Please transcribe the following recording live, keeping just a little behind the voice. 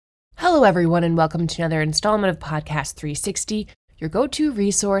Hello, everyone, and welcome to another installment of Podcast 360, your go-to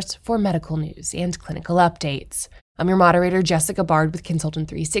resource for medical news and clinical updates. I'm your moderator, Jessica Bard with Consultant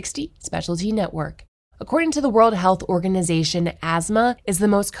 360 Specialty Network. According to the World Health Organization, asthma is the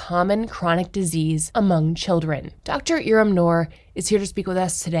most common chronic disease among children. Dr. Iram Noor is here to speak with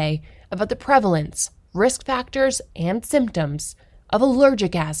us today about the prevalence, risk factors, and symptoms of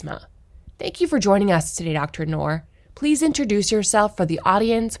allergic asthma. Thank you for joining us today, Dr. Noor. Please introduce yourself for the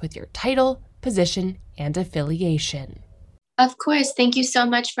audience with your title, position, and affiliation. Of course. Thank you so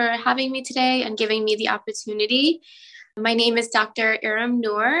much for having me today and giving me the opportunity. My name is Dr. Iram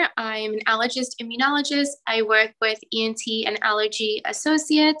Noor. I'm an allergist immunologist. I work with ENT and Allergy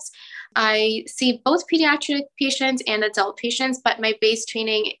Associates. I see both pediatric patients and adult patients, but my base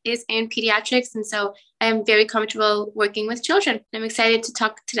training is in pediatrics, and so I am very comfortable working with children. I'm excited to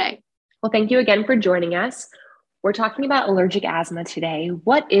talk today. Well, thank you again for joining us. We're talking about allergic asthma today.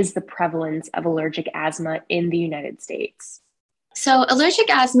 What is the prevalence of allergic asthma in the United States? So allergic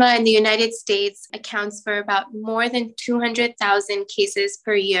asthma in the United States accounts for about more than 200,000 cases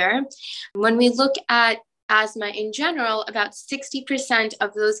per year. When we look at asthma in general, about 60%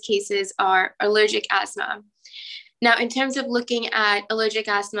 of those cases are allergic asthma. Now, in terms of looking at allergic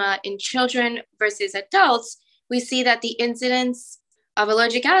asthma in children versus adults, we see that the incidence of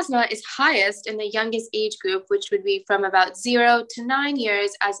allergic asthma is highest in the youngest age group, which would be from about 0 to 9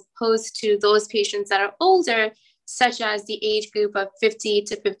 years, as opposed to those patients that are older, such as the age group of 50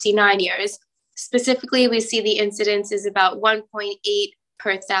 to 59 years. Specifically, we see the incidence is about 1.8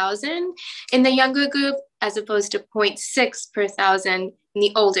 per thousand in the younger group, as opposed to 0.6 per thousand in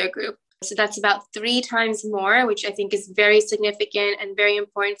the older group. So that's about 3 times more, which I think is very significant and very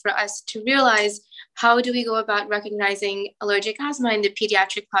important for us to realize. How do we go about recognizing allergic asthma in the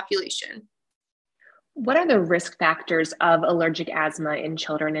pediatric population? What are the risk factors of allergic asthma in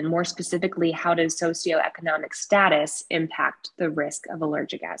children? And more specifically, how does socioeconomic status impact the risk of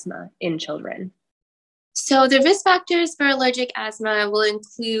allergic asthma in children? So the risk factors for allergic asthma will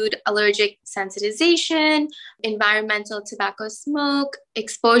include allergic sensitization, environmental tobacco smoke,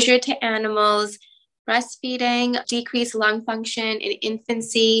 exposure to animals, breastfeeding, decreased lung function in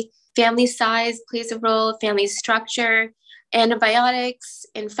infancy, family size plays a role, family structure, antibiotics,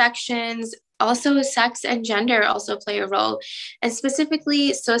 infections, also sex and gender also play a role. And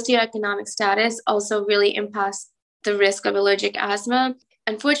specifically, socioeconomic status also really impacts the risk of allergic asthma.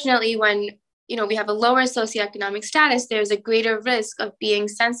 Unfortunately, when we have a lower socioeconomic status, there's a greater risk of being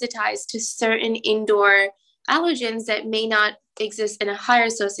sensitized to certain indoor allergens that may not exist in a higher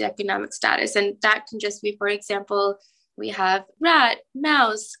socioeconomic status. And that can just be, for example, we have rat,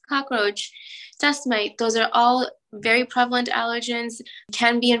 mouse, cockroach, dust mite. Those are all very prevalent allergens,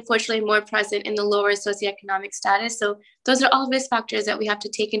 can be unfortunately more present in the lower socioeconomic status. So those are all risk factors that we have to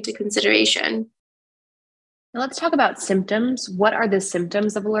take into consideration. Now let's talk about symptoms. What are the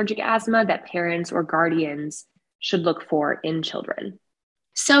symptoms of allergic asthma that parents or guardians should look for in children?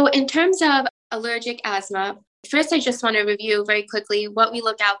 So in terms of allergic asthma, first I just want to review very quickly what we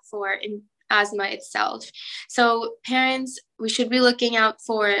look out for in asthma itself. So parents, we should be looking out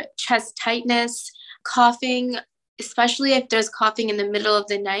for chest tightness, coughing, especially if there's coughing in the middle of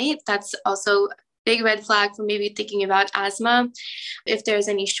the night. That's also a big red flag for maybe thinking about asthma. If there's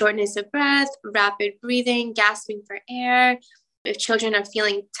any shortness of breath, rapid breathing, gasping for air, if children are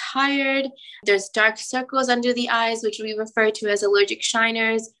feeling tired, there's dark circles under the eyes, which we refer to as allergic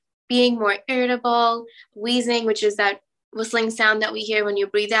shiners, being more irritable, wheezing, which is that whistling sound that we hear when you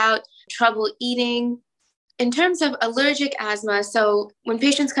breathe out, trouble eating. In terms of allergic asthma, so when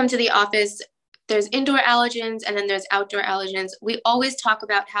patients come to the office, there's indoor allergens and then there's outdoor allergens. We always talk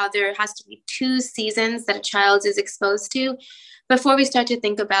about how there has to be 2 seasons that a child is exposed to before we start to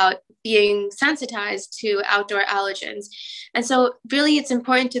think about being sensitized to outdoor allergens. And so really it's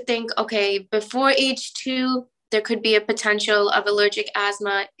important to think, okay, before age 2, there could be a potential of allergic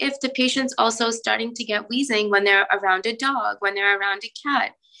asthma if the patient's also starting to get wheezing when they're around a dog, when they're around a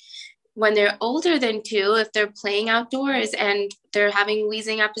cat. When they're older than 2, if they're playing outdoors and they're having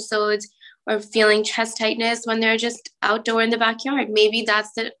wheezing episodes or feeling chest tightness when they're just outdoor in the backyard, maybe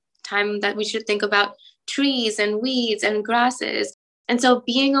that's the time that we should think about trees and weeds and grasses. And so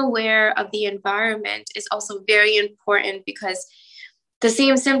being aware of the environment is also very important, because the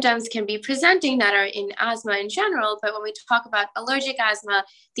same symptoms can be presenting that are in asthma in general, but when we talk about allergic asthma,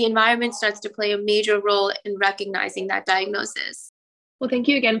 the environment starts to play a major role in recognizing that diagnosis. Well, thank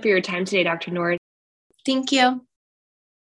you again for your time today, Dr. Noor. Thank you.